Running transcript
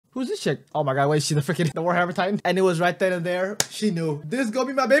Who's this chick? Oh my god, wait, she's the freaking the Warhammer Titan? And it was right then and there. She knew. This is gonna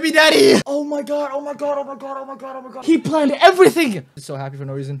be my baby daddy! Oh my god, oh my god, oh my god, oh my god, oh my god. He planned everything! I'm so happy for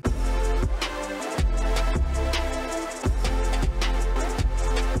no reason.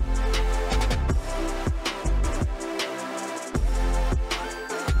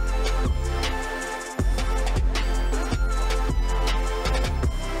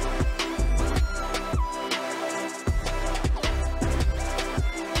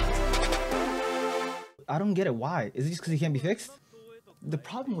 I don't get it. Why? Is it just because he can't be fixed? The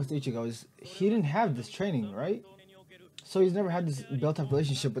problem with Ichigo is he didn't have this training, right? So he's never had this built-up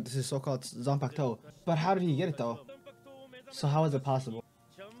relationship with this so-called Zanpakuto. But how did he get it though? So how is it possible?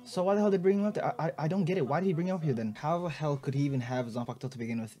 So why the hell did they bring him up there? I don't get it. Why did he bring him up here then? How the hell could he even have Zanpakuto to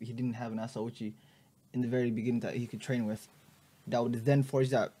begin with if he didn't have an Asauchi in the very beginning that he could train with? That would then forge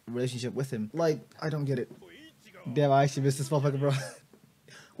that relationship with him. Like, I don't get it. Damn, I actually missed this motherfucker, bro.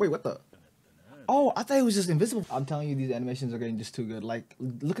 Wait, what the? Oh, I thought it was just invisible. I'm telling you, these animations are getting just too good. Like,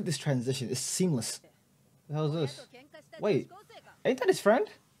 look at this transition. It's seamless. What the hell is this? Wait, ain't that his friend?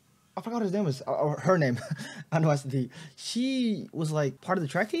 I forgot what his name was. Or her name. I know it's D. She was like part of the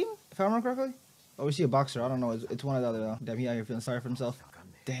track team, if I remember correctly. Or was she a boxer? I don't know. It's one or the other though. Damn, he out here feeling sorry for himself.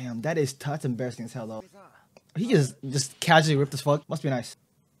 Damn, that's embarrassing as hell though. He just casually ripped as fuck. Must be nice.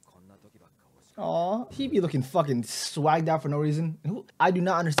 Aw, he be looking fucking swagged out for no reason. I do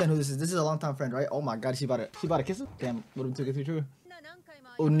not understand who this is. This is a long-time friend, right? Oh my god, she about to kiss him? Damn, would have too good to be true.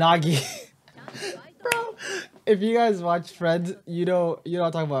 Unagi. Bro, if you guys watch Friends, you know what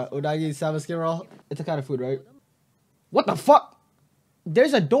I'm talking about. Unagi, salmon skin roll. It's a kind of food, right? What the fuck?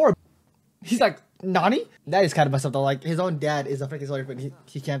 There's a door. He's like, Nani? That is kind of messed up though. Like, his own dad is a freaking sorry, but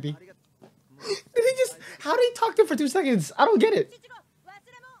he can't be. How did he talk to him for 2 seconds? I don't get it.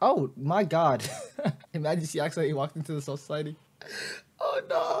 Oh my god. Imagine she accidentally walked into the Soul Society. Oh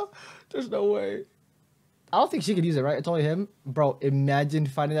no. There's no way. I don't think she could use it, right? It's only him. Bro, imagine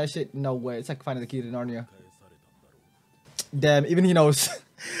finding that shit. No way. It's like finding the key to Narnia. Damn, even he knows.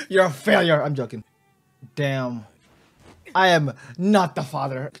 You're a failure. I'm joking. Damn. I am not the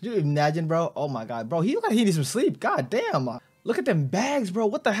father. Could you imagine, bro? Oh my god. Bro, he look like he needs some sleep. God damn. Look at them bags, bro.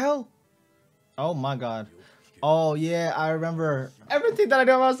 What the hell? Oh my god. Oh yeah, I remember. Everything that I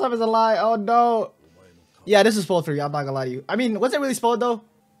know about myself is a lie. Oh no. Yeah, this is spoiled for you. I'm not gonna lie to you. I mean, was it really spoiled though?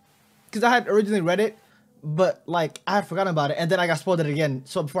 Because I had originally read it, but like I had forgotten about it, and then I got spoiled it again.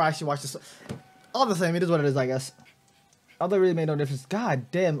 So before I actually watched this, all the same, it is what it is, I guess. Although it really made no difference. God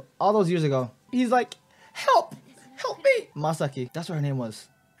damn, all those years ago, he's like, help me, Masaki. That's what her name was.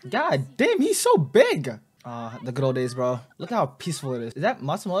 God damn, he's so big. The good old days, bro. Look how peaceful it is. Is that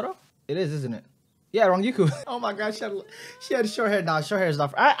Matsumoto? It is, isn't it? Yeah, Rangyuku. Oh my god, she had short hair. Nah, short hair is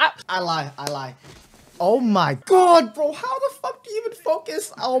not. I lie. Oh my god, bro. How the fuck do you even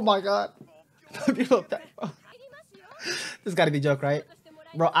focus? Oh my god. This gotta be a joke, right?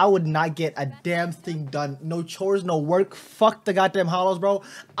 Bro, I would not get a damn thing done. No chores, no work. Fuck the goddamn hollows, bro.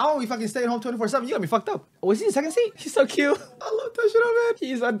 I don't be fucking staying home 24/7. You got me fucked up. Oh, is he in the second seat? He's so cute. I love that shit, man.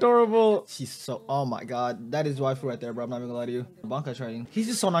 He's adorable. She's so, oh my god. That is waifu right there, bro. I'm not even gonna lie to you. Bankai training. He's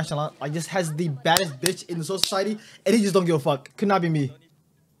just so nonchalant. Like, just has the baddest bitch in the Soul Society, and he just don't give a fuck. Could not be me.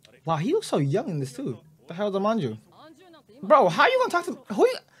 Wow, he looks so young in this too. The hell is a manju? Bro, how you gonna talk to, who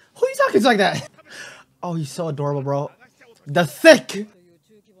you talking to like that? Oh, he's so adorable, bro. The thick.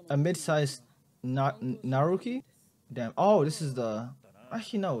 A mid-sized Naruki? Damn. Oh, this is the...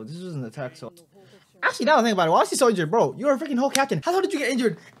 Actually, no. This was an attack, so... Actually, now I think about it. Why is he so injured? Bro, you're a freaking whole captain. How the hell did you get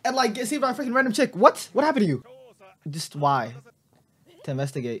injured and, like, get saved by a freaking random chick? What? What happened to you? Just why? To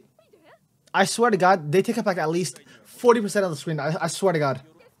investigate. I swear to God, they take up, like, at least 40% of the screen. I swear to God.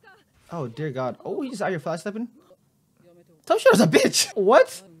 Oh, dear God. Oh, you just out here flash stepping? Tell me she was a bitch.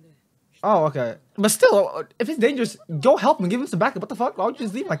 What? Oh, okay. But still, if it's dangerous, go help him. Give him some backup. What the fuck? Why would you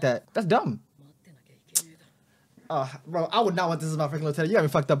just leave like that? That's dumb. Bro, I would not want this as my freaking lieutenant. You got me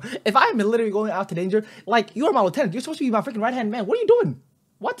fucked up. If I am literally going out to danger, like, you are my lieutenant. You're supposed to be my freaking right-hand man. What are you doing?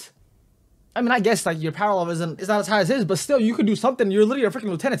 What? I mean, I guess, like, your power level is not as high as his, but still, you could do something. You're literally a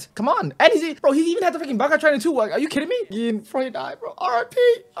freaking lieutenant. Come on. And bro, he even had the freaking Bankai training too. Like, are you kidding me? Before he died, bro. R.I.P.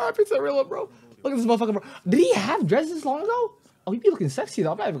 R.I.P. to the real one, bro. Look at this motherfucker, bro. Did he have dreads this long ago? Oh, he be looking sexy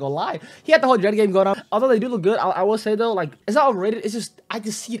though. I'm not even gonna lie. He had the whole dread game going on. Although they do look good, I will say though, like, it's not overrated. It's just, I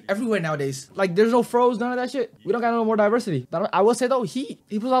just see it everywhere nowadays. Like, there's no froze, none of that shit. We don't got no more diversity. But I will say though, he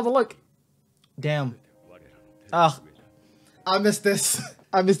puts out the look. Damn. Ugh. I miss this.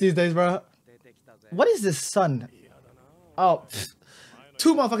 I miss these days, bro. What is this sun? Oh,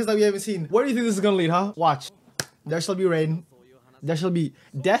 2 motherfuckers that we haven't seen. Where do you think this is gonna lead, huh? Watch. There shall be rain. There shall be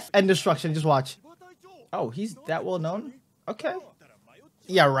death and destruction. Just watch. Oh, he's that well known? Okay.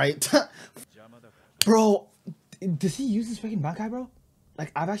 Yeah, right. Bro, does he use this freaking bankai, bro?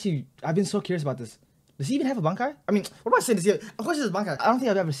 Like, I've been so curious about this. Does he even have a bankai? I mean, what am I saying? Does he have, of course he has a bankai. I don't think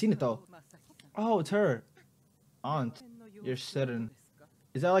I've ever seen it, though. Oh, it's her. Aunt. You're sitting.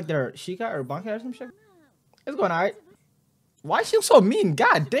 Is that like their shika or bankai or some shit? It's going alright. Why is she so mean?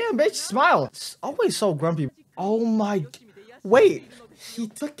 God damn, bitch. Smile. It's always so grumpy. Oh my. Wait. He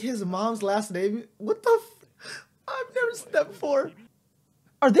took his mom's last name? What the f? I've never seen that before.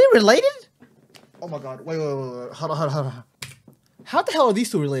 Are they related? Oh my god. Wait. Hold on. How the hell are these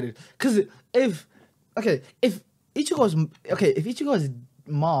two related? Because if Ichigo's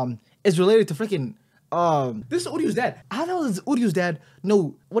mom is related to freaking this is Uryu's dad. How the hell does Uryu's dad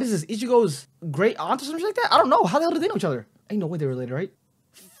know what is this? Ichigo's great aunt or something like that? I don't know. How the hell do they know each other? Ain't no way they're related, right?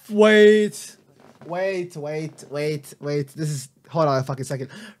 Wait. This is hold on a fucking second.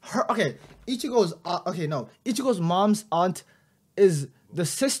 Ichigo's mom's aunt is the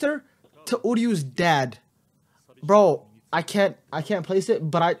sister to Uryu's dad. Bro, I can't place it,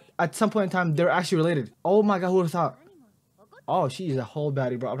 but at some point in time they're actually related. Oh my god, who would have thought? Oh, she's a whole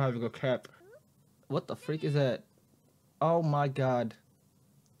baddie, bro. I'm not even gonna cap. What the freak is that? Oh my god.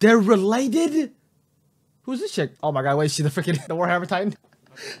 They're related? Who's this chick? Oh my god, wait, she's the freaking the Warhammer Titan?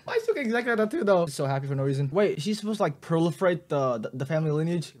 Why is she looking exactly like that too though? She's so happy for no reason. Wait, she's supposed to like proliferate the family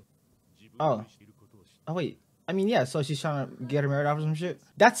lineage? Oh. Oh wait. I mean yeah, so she's trying to get her married off or some shit.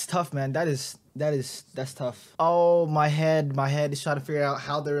 That's tough, man. That's tough. Oh, my head is trying to figure out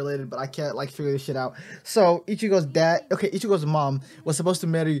how they're related, but I can't like figure this shit out. So Ichigo's mom was supposed to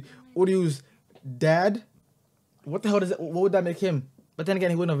marry Uryu's dad. What the hell does it? What would that make him? But then again,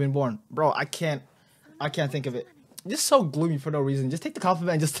 he wouldn't have been born, bro. I can't think of it. Just so gloomy for no reason. Just take the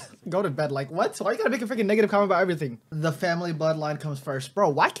compliment and just go to bed. Like, what? Why you gotta make a freaking negative comment about everything? The family bloodline comes first. Bro,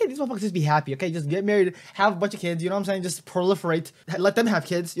 why can't these motherfuckers just be happy, okay? Just get married, have a bunch of kids, you know what I'm saying? Just proliferate. Let them have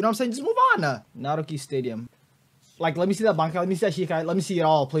kids, you know what I'm saying? Just move on. Naruki Stadium. Like, let me see that bankai, let me see that shikai, let me see it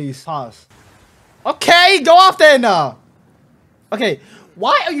all, please. Pause. Okay, go off then! Okay,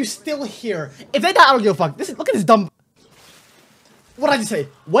 why are you still here? If they die, I don't give a fuck. Look at this dumb... What did I just say?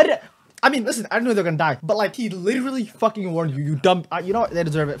 I mean, listen, I know they're gonna die, but like, he literally fucking warned you, you dumb. You know what? They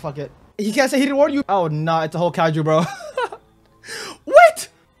deserve it. Fuck it. He can't say he didn't warn you. Oh, nah, it's a whole kaiju, bro. What?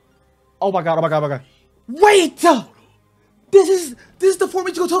 Oh my god. Wait! This is the form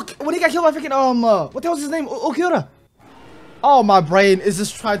Ichigo took when he got killed by freaking, what the hell was his name? Okiura. Oh, my brain is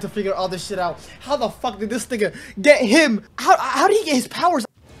just trying to figure all this shit out. How the fuck did this nigga get him? How did he get his powers?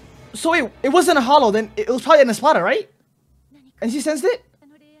 So wait, it wasn't a hollow, then it was probably an Espada, right? And she sensed it?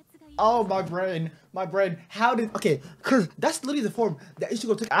 Oh, my brain. How did... Okay, because that's literally the form that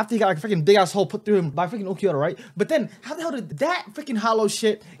Ichigo took after he got like a freaking big ass hole put through him by freaking Ukiura, right? But then, how the hell did that freaking hollow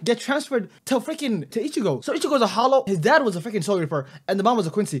shit get transferred to Ichigo? So Ichigo's a hollow, his dad was a freaking Soul Reaper, and the mom was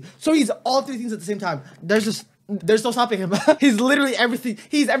a Quincy. So he's all three things at the same time. There's no stopping him. He's literally everything.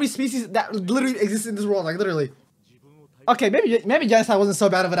 He's every species that literally exists in this world, like literally. Okay, maybe genocide wasn't so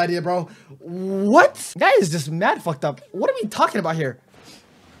bad of an idea, bro. What? That is just mad fucked up. What are we talking about here?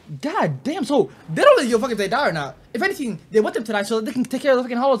 God damn, so they don't really give a fuck if they die or not. If anything, they want them to die so that they can take care of the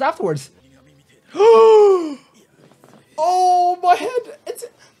fucking hollows afterwards. Oh, my head.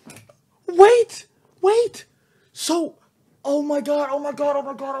 Wait. So, oh my god.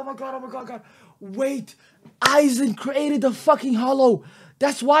 Wait, Aizen created the fucking hollow.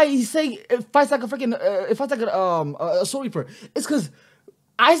 That's why he's saying it fights like a freaking, a Soul Reaper. It's because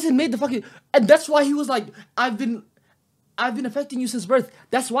Aizen made the fucking, and that's why he was like, I've been affecting you since birth.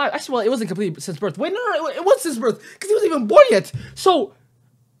 That's why. Actually, well, it wasn't completely since birth. Wait, no, it was since birth. Because he wasn't even born yet. So,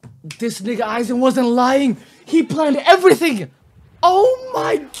 this nigga Aizen wasn't lying. He planned everything. Oh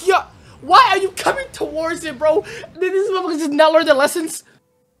my god. Why are you coming towards it, bro? Did these motherfuckers just not learn their lessons?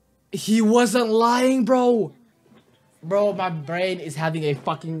 He wasn't lying, bro. Bro, my brain is having a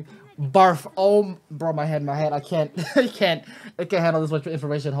fucking barf. Oh, bro, my head. I can't handle this much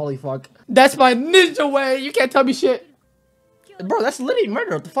information. Holy fuck. That's my ninja way. You can't tell me shit. Bro, that's literally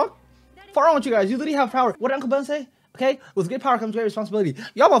murder. What the fuck? Far on with you guys. You literally have power. What did Uncle Ben say? Okay? With great power comes great responsibility.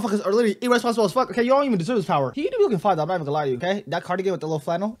 Y'all motherfuckers are literally irresponsible as fuck. Okay? You don't even deserve this power. He do be looking fine though. I'm not even gonna lie to you. Okay? That cardigan with the little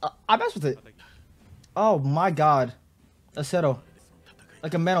flannel. I mess with it. Oh my god. Acero.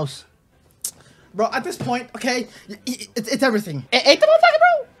 Like a Manos. Bro, at this point, okay? It's everything. Ain't the motherfucker,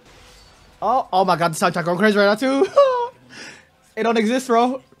 bro? Oh my god. The soundtrack going crazy right now too. It don't exist,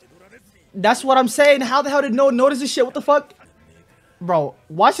 bro. That's what I'm saying. How the hell did no one notice this shit? What the fuck? Bro,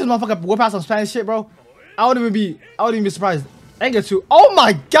 watch this motherfucker whip out some Spanish shit, bro. I wouldn't even be surprised. Anger too. Oh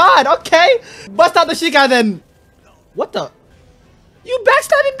my god, okay. Bust out the Shikai then. What the? You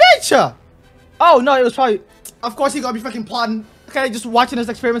backstabbing bitch. Oh no, it was probably... Of course he gonna be fucking plotting. Okay, just watching his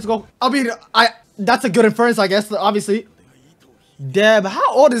experiments go. I mean, that's a good inference, I guess, obviously. Damn,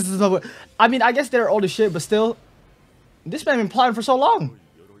 how old is this motherfucker? I mean, I guess they're old as shit, but still. This man been plotting for so long.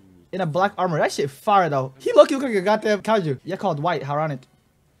 In a black armor. That shit fire, though. He look like a goddamn kaiju. Yeah, called white. How ironic.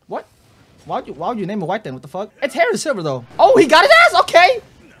 What? Why would you name it white then? What the fuck? Its hair is silver, though. Oh, he got his ass? Okay.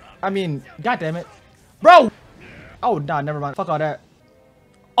 I mean, goddamn it. Bro. Oh, nah, never mind. Fuck all that.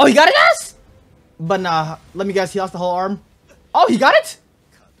 Oh, he got his ass? But nah, let me guess, he lost the whole arm. Oh, he got it?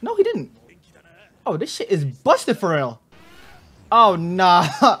 No, he didn't. Oh, this shit is busted for real. Oh,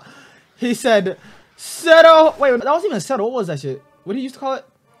 nah. He said, settle. Wait, that wasn't even settle. What was that shit? What did he used to call it?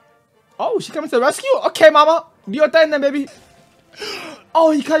 Oh, she coming to the rescue? Okay, mama. Do your thing then, baby.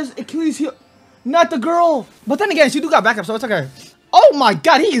 Oh, he cut his Achilles heel. Not the girl. But then again, she do got backup, so it's okay. Oh my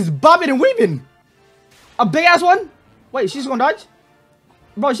god, he is bobbing and weaving. A big ass one? Wait, she's gonna dodge?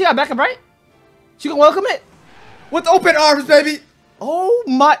 Bro, she got backup, right? She gonna welcome it? With open arms, baby. Oh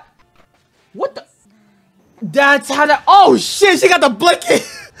my. What the? That's how that. Oh shit, she got the blinking.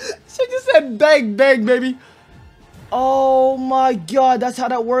 She just said bang, bang, baby. Oh my god, that's how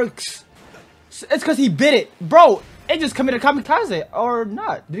that works. It's because he bit it. Bro, it just committed kamikaze. Or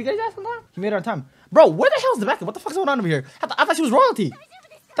not. Did he get his ass on time? He made it on time. Bro, where the hell's the backup? What the fuck's going on over here? I thought she was royalty.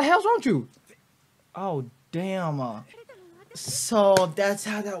 What the hell's wrong with you? Oh, damn. So, that's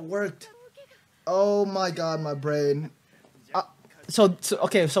how that worked. Oh my god, my brain.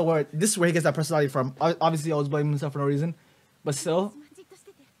 Okay, so this is where he gets that personality from. Obviously, always blaming himself for no reason. But still.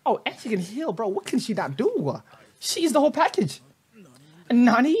 Oh, and she can heal, bro. What can she not do? She's the whole package.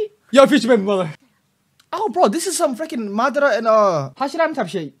 Nani? Yo, future baby mother. Oh, bro, this is some freaking Madara and Hashirama type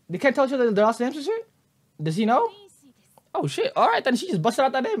shit. They can't tell each other their last names and shit? Does he know? Oh, shit. All right, then she just busted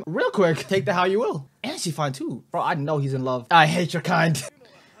out that name real quick. Take that how you will. And she fine, too. Bro, I know he's in love. I hate your kind.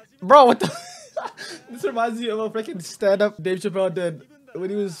 Bro, what the... This reminds me of a freaking stand-up Dave Chappelle did when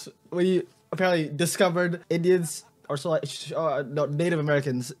he apparently discovered Indians or so like no, Native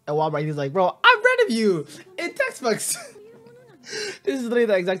Americans at Walmart. He's like, bro, I've read of you in textbooks. This is literally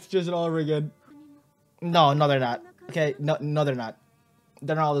the exact situation all over again. No, they're not. Okay, no, they're not.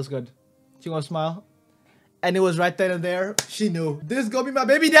 They're not all this good. She gonna smile, and it was right then and there. She knew this is gonna be my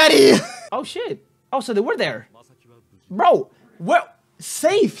baby daddy. Oh shit. Oh, so they were there, bro. Where?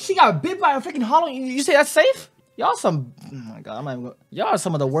 Safe. She got bit by a freaking hollow. You say that's safe? Y'all some. Oh my god, I'm not even. Y'all are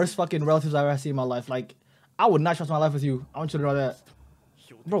some of the worst fucking relatives I've ever seen in my life. Like, I would not trust my life with you. I want you to know that.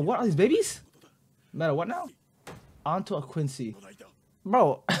 Bro, what are these babies? Matter what now? Onto a Quincy.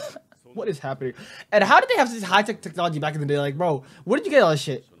 Bro, what is happening? And how did they have this high-tech technology back in the day? Like, bro, where did you get all this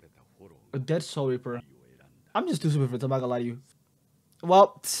shit? A dead soul reaper. I'm just too stupid for it. I'm not gonna lie to you.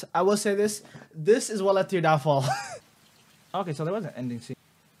 Well, I will say this. This is what led to your downfall. Okay, so there was an ending scene.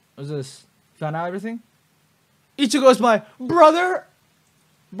 What was this? Found out everything? Ichigo is my brother?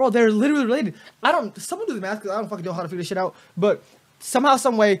 Bro, they're literally related. Someone do the math because I don't fucking know how to figure this shit out. But somehow,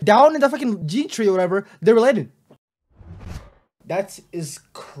 some way, down in the fucking gene tree or whatever, they're related. That is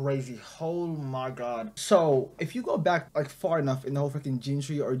crazy. Oh my god. So, if you go back like far enough in the whole freaking gene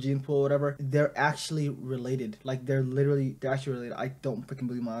tree or gene pool or whatever, they're actually related. Like, they're actually related. I don't freaking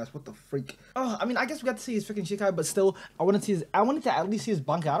believe my eyes. What the freak? Oh, I mean, I guess we got to see his freaking Shikai, but still, I wanted to at least see his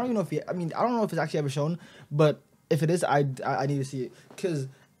Bankai. I don't even know if I don't know if it's actually ever shown, but if it is, I need to see it. Because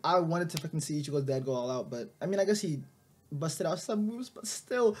I wanted to freaking see Ichigo's dad go all out, but I mean, I guess he busted out some moves, but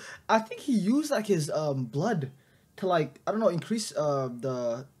still, I think he used like his blood to like, I don't know, increase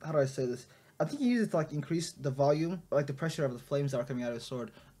the, how do I say this? I think he used it to like increase the volume, or like the pressure of the flames that are coming out of his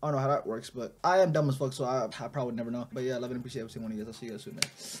sword. I don't know how that works, but I am dumb as fuck, so I probably would never know. But yeah, love and appreciate every single one of you guys. I'll see you guys soon, man.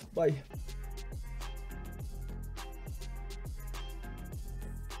 Bye.